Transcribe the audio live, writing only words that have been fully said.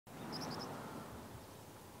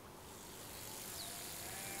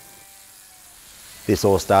This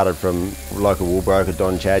all started from local wool broker,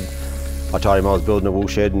 Don Chad. I told him I was building a wool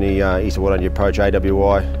shed and he said, why don't you approach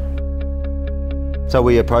AWI? So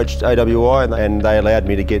we approached AWI and they allowed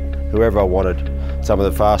me to get whoever I wanted. Some of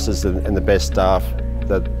the fastest and the best staff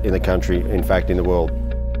in the country, in fact in the world.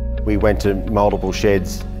 We went to multiple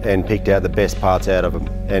sheds and picked out the best parts out of them.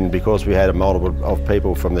 And because we had a multiple of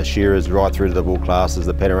people from the shearers right through to the wool classes,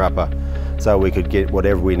 the penner upper, so we could get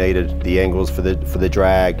whatever we needed, the angles for the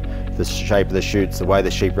drag, the shape of the chutes, the way the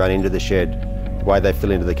sheep run into the shed, the way they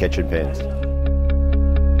fill into the catching pens.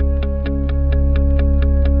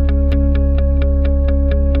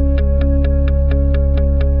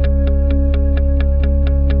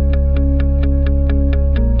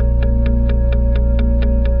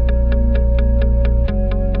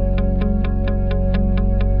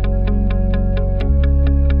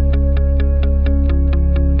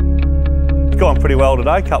 Gone pretty well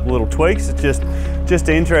today, a couple of little tweaks. It's just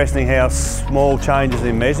interesting how small changes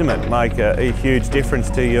in measurement make a huge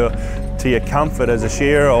difference to your comfort as a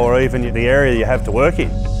shearer or even the area you have to work in.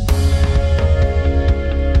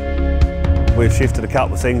 We've shifted a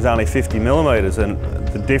couple of things only 50 millimetres and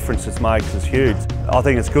the difference it makes is huge. I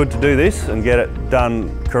think it's good to do this and get it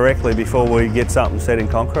done correctly before we get something set in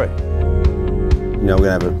concrete. You know, we're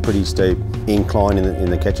going to have a pretty steep incline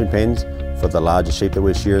in the catching pens for the larger sheep that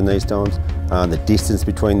we're shearing these times. The distance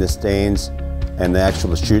between the stands and the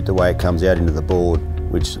actual chute, the way it comes out into the board,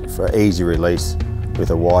 which for easy release with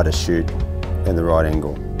a wider chute and the right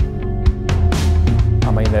angle.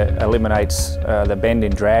 I mean, that eliminates the bend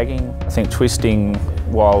in dragging. I think twisting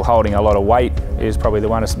while holding a lot of weight is probably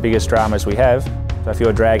one of the biggest dramas we have. So if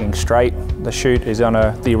you're dragging straight, the chute is on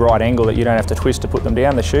the right angle that you don't have to twist to put them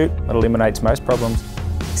down the chute. It eliminates most problems.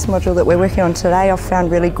 This module that we're working on today I've found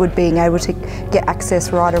really good, being able to get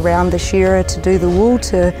access right around the shearer to do the wool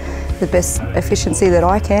to the best efficiency that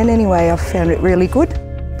I can anyway. I've found it really good.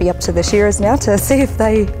 Be up to the shearers now to see if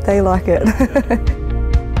they like it.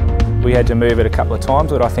 We had to move it a couple of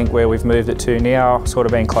times, but I think where we've moved it to now, sort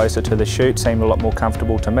of being closer to the chute, seemed a lot more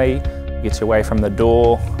comfortable to me. Gets you away from the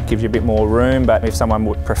door, gives you a bit more room, but if someone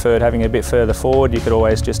would preferred having it a bit further forward, you could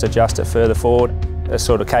always just adjust it further forward. It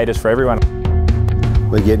sort of caters for everyone.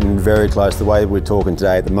 We're getting very close. The way we're talking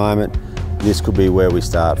today at the moment, this could be where we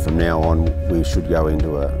start. From now on, we should go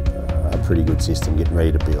into a pretty good system, getting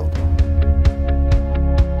ready to build.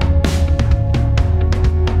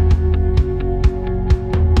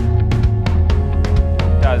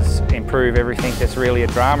 It does improve everything. That's really a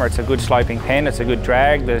drama. It's a good sloping pen, it's a good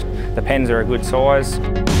drag, the pens are a good size.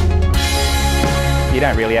 You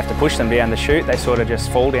don't really have to push them down the chute, they sort of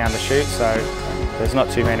just fall down the chute, so there's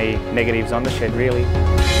not too many negatives on the shed really.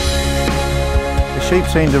 The sheep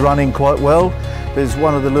seem to run in quite well. There's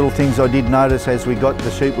one of the little things I did notice as we got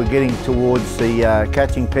the sheep were getting towards the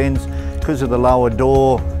catching pens. Because of the lower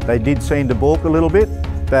door, they did seem to balk a little bit,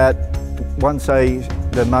 but once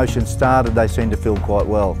the motion started, they seemed to feel quite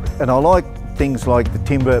well. And I like things like the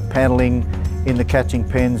timber panelling in the catching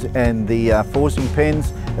pens and the forcing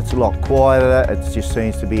pens. It's a lot quieter, it just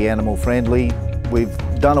seems to be animal friendly. We've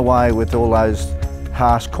done away with all those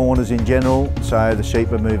harsh corners in general, so the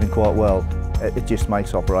sheep are moving quite well. It just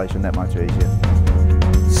makes operation that much easier.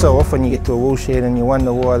 So often you get to a wool shed and you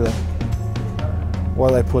wonder why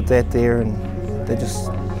they put that there, and they're just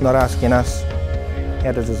not asking us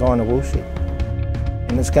how to design a wool shed.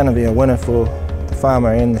 And it's going to be a winner for the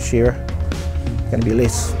farmer and the shearer. Going to be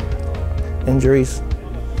less injuries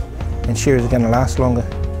and shearers are going to last longer.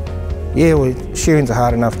 Yeah, well, shearing's a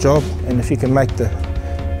hard enough job, and if you can make the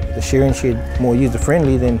shearing shed more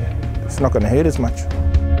user-friendly, then it's not going to hurt as much.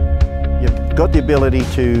 You've got the ability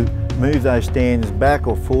to move those stands back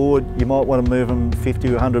or forward. You might want to move them 50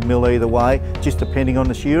 or 100 mil either way, just depending on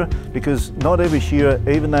the shearer, because not every shearer,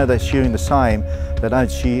 even though they're shearing the same, they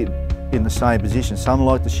don't shear in the same position. Some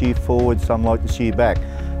like to shear forward, some like to shear back.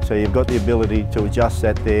 So you've got the ability to adjust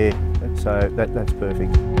that there, so that's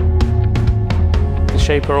perfect. The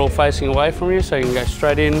sheep are all facing away from you, so you can go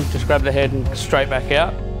straight in, just grab the head and straight back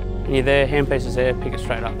out. And you're there, handpiece is there, pick it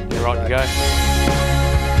straight up, you're right to go.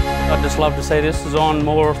 I'd just love to see this design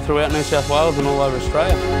more throughout New South Wales and all over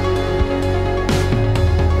Australia.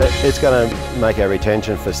 It's going to make our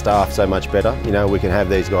retention for staff so much better. You know, we can have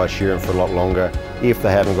these guys shearing for a lot longer. If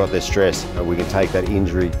they haven't got their stress, we can take that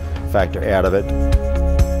injury factor out of it.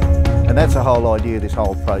 And that's the whole idea of this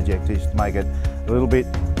whole project, is to make it a little bit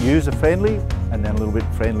user-friendly and then a little bit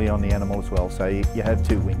friendly on the animal as well. So you have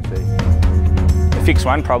two wins there. To fix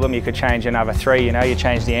one problem, you could change another three. You know, you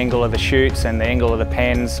change the angle of the chutes and the angle of the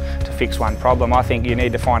pens to fix one problem. I think you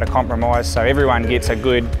need to find a compromise so everyone gets a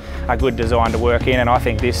good design to work in, and I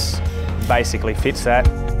think this basically fits that.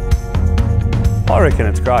 I reckon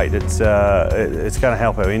it's great. It's going to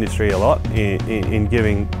help our industry a lot in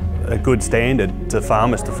giving a good standard to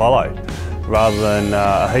farmers to follow, rather than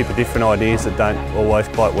a heap of different ideas that don't always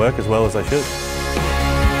quite work as well as they should.